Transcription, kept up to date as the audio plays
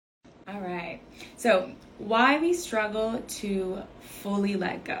All right. So, why we struggle to fully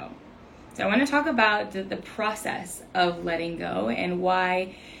let go. So, I want to talk about the process of letting go and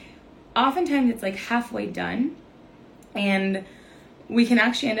why oftentimes it's like halfway done, and we can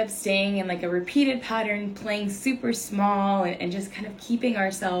actually end up staying in like a repeated pattern, playing super small and just kind of keeping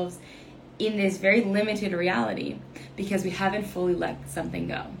ourselves in this very limited reality because we haven't fully let something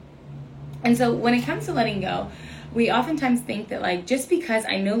go. And so when it comes to letting go, we oftentimes think that like just because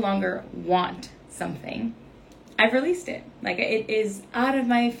I no longer want something, I've released it. Like it is out of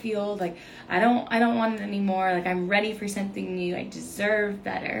my field. Like I don't want it anymore. Like I'm ready for something new. I deserve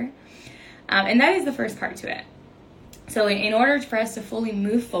better. And that is the first part to it. So in order for us to fully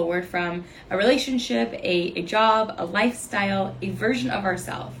move forward from a relationship, a job, a lifestyle, a version of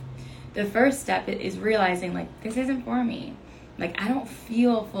ourselves, the first step is realizing like, this isn't for me. Like I don't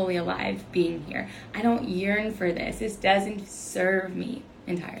feel fully alive being here. I don't yearn for this. This doesn't serve me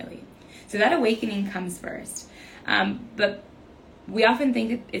entirely. So that awakening comes first. But we often think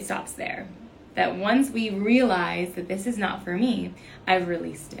that it stops there. That once we realize that this is not for me, I've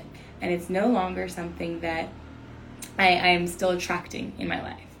released it. And it's no longer something that I am still attracting in my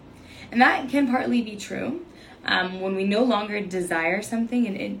life. And that can partly be true. When we no longer desire something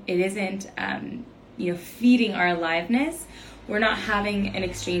and it isn't feeding our aliveness, we're not having an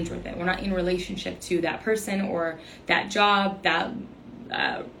exchange with it. We're not in relationship to that person or that job, that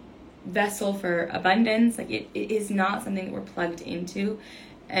vessel for abundance. Like it is not something that we're plugged into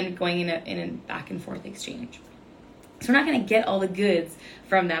and going in a back and forth exchange. So we're not going to get all the goods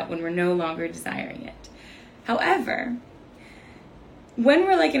from that when we're no longer desiring it. However, when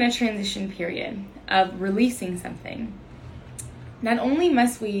we're like in a transition period of releasing something, not only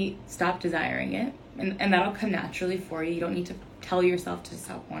must we stop desiring it, and that'll come naturally for you. You don't need to tell yourself to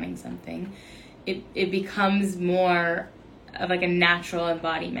stop wanting something. It becomes more of like a natural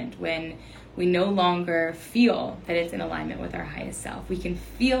embodiment when we no longer feel that it's in alignment with our highest self. We can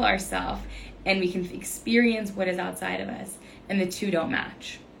feel ourselves and we can experience what is outside of us, and the two don't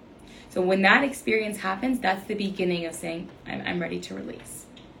match. So when that experience happens, that's the beginning of saying, I'm ready to release.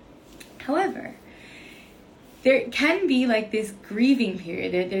 However, there can be like this grieving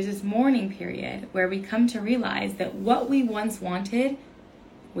period. There's this mourning period where we come to realize that what we once wanted,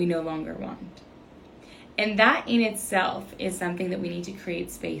 we no longer want. And that in itself is something that we need to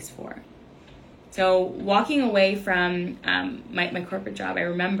create space for. So walking away from my corporate job, I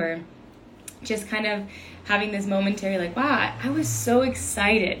remember just kind of having this momentary like, wow, I was so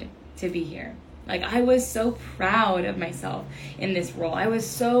excited to be here. Like I was so proud of myself in this role. I was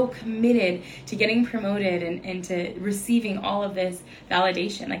so committed to getting promoted and to receiving all of this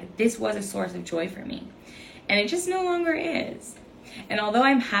validation. Like this was a source of joy for me. And it just no longer is. And although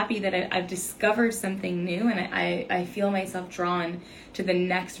I'm happy that I've discovered something new and I feel myself drawn to the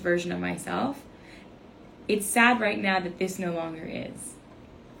next version of myself, it's sad right now that this no longer is.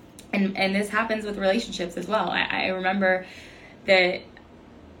 And this happens with relationships as well. I remember that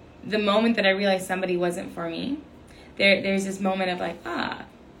the moment that I realized somebody wasn't for me, there's this moment of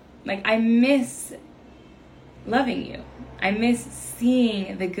like I miss loving you. I miss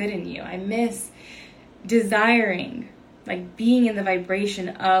seeing the good in you. I miss desiring, like being in the vibration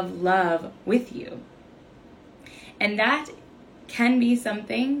of love with you. And that can be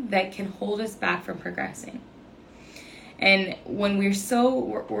something that can hold us back from progressing. And when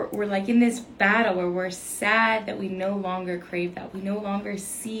we're like in this battle where we're sad that we no longer crave that, we no longer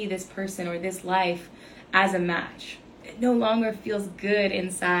see this person or this life as a match. It no longer feels good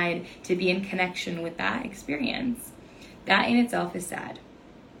inside to be in connection with that experience. That in itself is sad.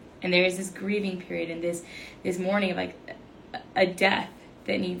 And there is this grieving period and this mourning of like a death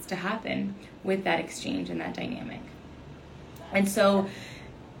that needs to happen with that exchange and that dynamic. And so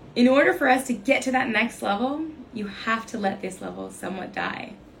in order for us to get to that next level, you have to let this level somewhat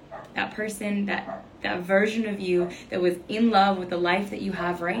die. That person, that version of you that was in love with the life that you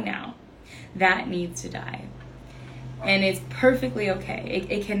have right now, that needs to die. And it's perfectly okay.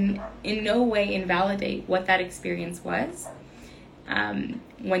 It can in no way invalidate what that experience was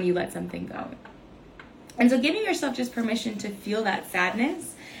when you let something go. And so giving yourself just permission to feel that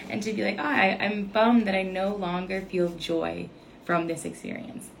sadness and to be like, I'm bummed that I no longer feel joy from this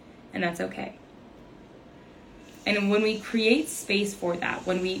experience. And that's okay. And when we create space for that,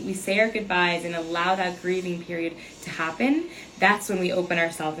 when we say our goodbyes and allow that grieving period to happen, that's when we open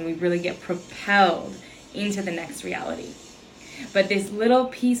ourselves and we really get propelled into the next reality. But this little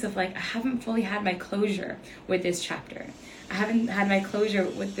piece of like, I haven't fully had my closure with this chapter. I haven't had my closure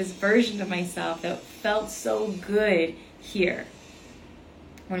with this version of myself that felt so good here.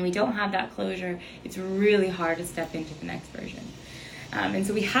 When we don't have that closure, it's really hard to step into the next version. And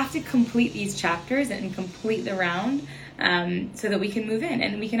so we have to complete these chapters and complete the round so that we can move in.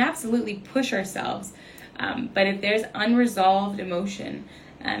 And we can absolutely push ourselves. But if there's unresolved emotion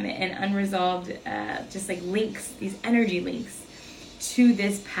and unresolved just like links, these energy links to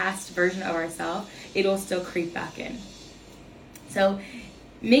this past version of ourselves, it'll still creep back in. So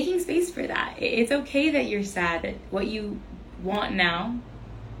making space for that. It's okay that you're sad, that what you want now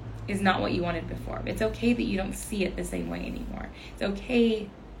is not what you wanted before. It's okay that you don't see it the same way anymore. It's okay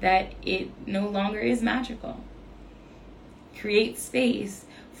that it no longer is magical. Create space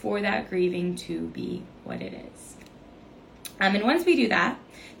for that grieving to be what it is. And once we do that,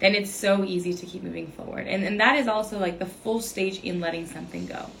 then it's so easy to keep moving forward. And that is also like the full stage in letting something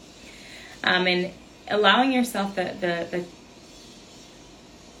go. And allowing yourself the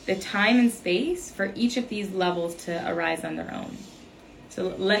time and space for each of these levels to arise on their own.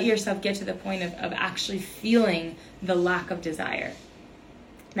 So let yourself get to the point of actually feeling the lack of desire.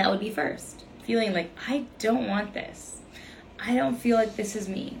 That would be first. Feeling like, I don't want this. I don't feel like this is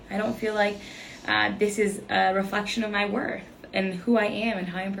me. I don't feel like this is a reflection of my worth and who I am and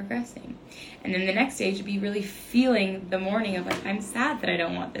how I'm progressing. And then the next stage would be really feeling the mourning of like, I'm sad that I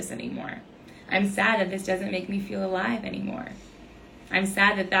don't want this anymore. I'm sad that this doesn't make me feel alive anymore. I'm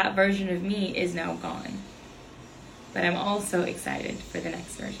sad that that version of me is now gone. But I'm also excited for the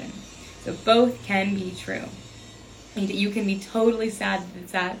next version. So both can be true. You can be totally sad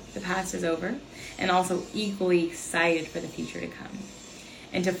that the past is over and also equally excited for the future to come.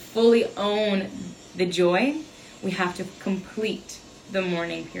 And to fully own the joy, we have to complete the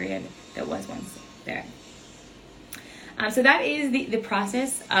mourning period that was once there. So that is the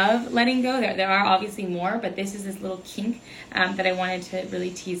process of letting go. There are obviously more, but this is this little kink that I wanted to really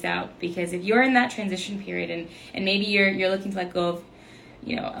tease out, because if you're in that transition period and maybe you're looking to let go of,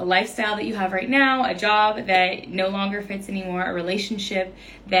 a lifestyle that you have right now, a job that no longer fits anymore, a relationship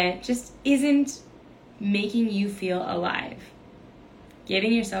that just isn't making you feel alive,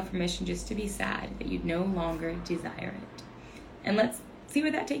 giving yourself permission just to be sad that you no longer desire it. And let's see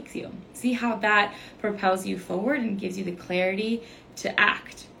where that takes you. See how that propels you forward and gives you the clarity to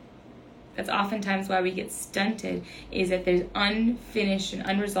act. That's oftentimes why we get stunted, is that there's unfinished and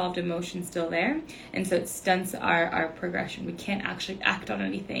unresolved emotion still there. And so it stunts our progression. We can't actually act on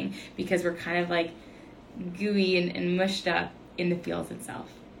anything because we're kind of like gooey and mushed up in the feels itself.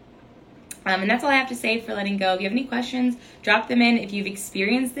 And that's all I have to say for letting go. If you have any questions, drop them in. If you've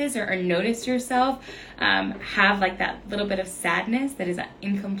experienced this or noticed yourself have like that little bit of sadness that is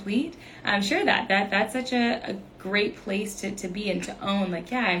incomplete, share that. That's such a great place to be and to own.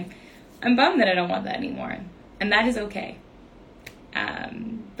 Like, yeah, I'm bummed that I don't want that anymore. And that is okay.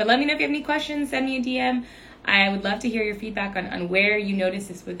 But let me know if you have any questions. Send me a DM. I would love to hear your feedback on where you notice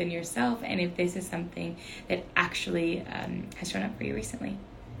this within yourself and if this is something that actually has shown up for you recently.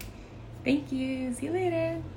 Thank you. See you later.